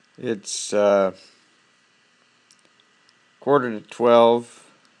It's quarter to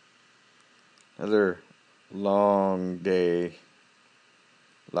 12. Another long day.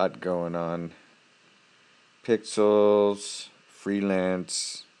 Lot going on. Pixels,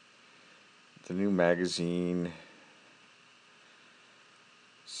 freelance, the new magazine.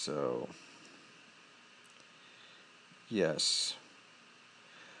 So, yes.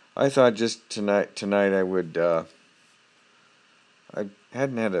 I thought just tonight I would, I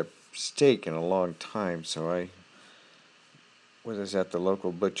hadn't had a steak in a long time, so I was at the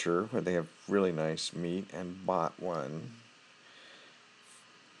local butcher where they have really nice meat and bought one.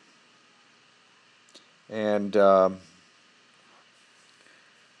 And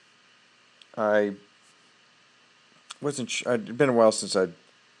I wasn't it'd been a while since I'd,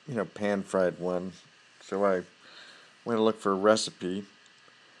 pan fried one. So I went to look for a recipe.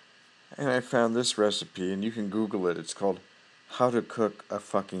 And I found this recipe, and you can Google it. It's called How to Cook a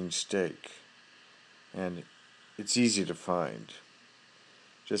Fucking Steak. And it's easy to find.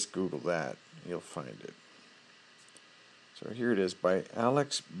 Just Google that. You'll find it. So here it is by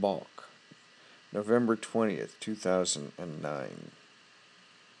Alex Balk, November 20th, 2009.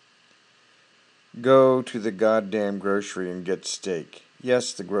 Go to the goddamn grocery and get steak.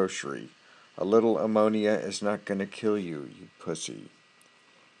 Yes, the grocery. A little ammonia is not going to kill you, you pussy.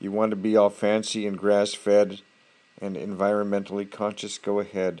 You want to be all fancy and grass-fed and environmentally conscious? Go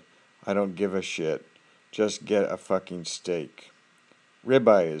ahead. I don't give a shit. Just get a fucking steak.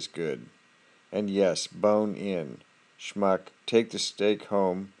 Ribeye is good. And yes, bone in. Schmuck, take the steak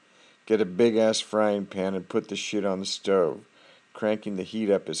home, get a big-ass frying pan and put the shit on the stove, cranking the heat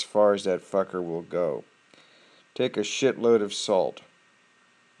up as far as that fucker will go. Take a shitload of salt.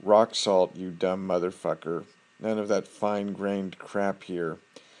 Rock salt, you dumb motherfucker. None of that fine-grained crap here.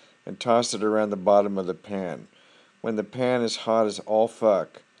 And toss it around the bottom of the pan. When the pan is hot as all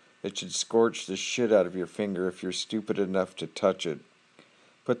fuck, it should scorch the shit out of your finger if you're stupid enough to touch it.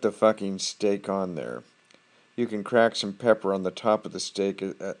 Put the fucking steak on there. You can crack some pepper on the top of the steak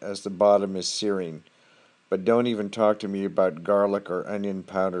as the bottom is searing. But don't even talk to me about garlic or onion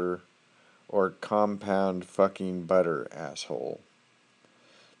powder or compound fucking butter, asshole.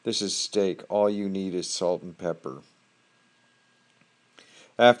 This is steak. All you need is salt and pepper.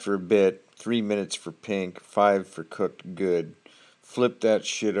 After a bit, 3 minutes for pink, 5 for cooked good. Flip that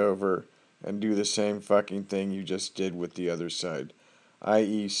shit over and do the same fucking thing you just did with the other side.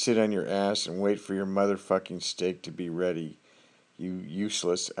 I.e., sit on your ass and wait for your motherfucking steak to be ready. You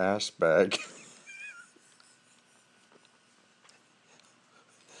useless ass bag.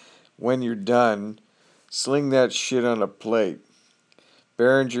 When you're done, sling that shit on a plate.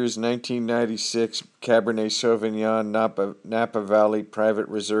 Behringer's 1996 Cabernet Sauvignon Napa Valley Private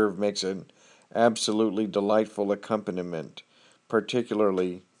Reserve makes an absolutely delightful accompaniment,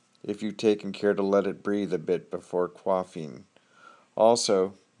 particularly if you've taken care to let it breathe a bit before quaffing.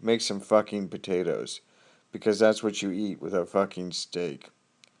 Also, make some fucking potatoes, because that's what you eat with a fucking steak.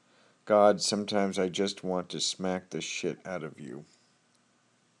 God, sometimes I just want to smack the shit out of you.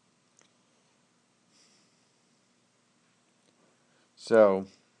 So,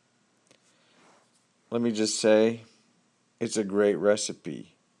 let me just say, it's a great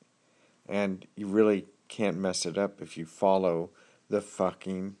recipe. And you really can't mess it up if you follow the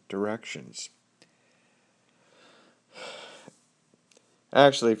fucking directions.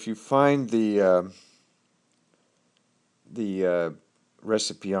 Actually, if you find the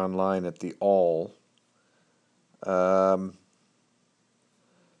recipe online at the All, the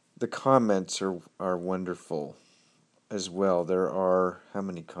comments are wonderful as well. There are, how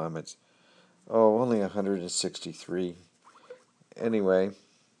many comments? Oh, only 163. Anyway,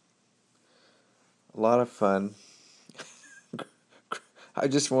 a lot of fun. I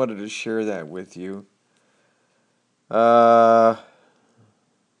just wanted to share that with you.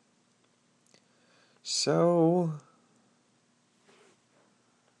 So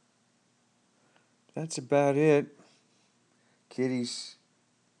that's about it. Kitty's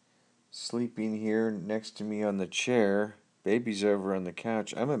sleeping here next to me on the chair. Baby's over on the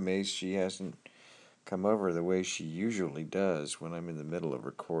couch. I'm amazed she hasn't come over the way she usually does when I'm in the middle of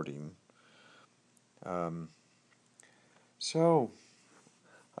recording. So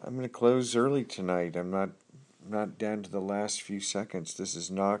I'm going to close early tonight. I'm not down to the last few seconds. This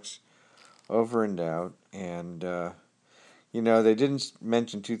is Knox over and out. And they didn't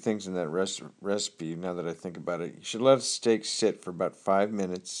mention two things in that recipe. Now that I think about it, you should let a steak sit for about 5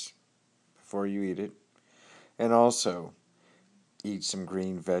 minutes before you eat it, and also eat some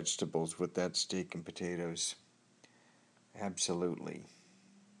green vegetables with that steak and potatoes. Absolutely.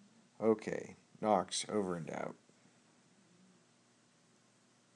 Okay, Knox over and out.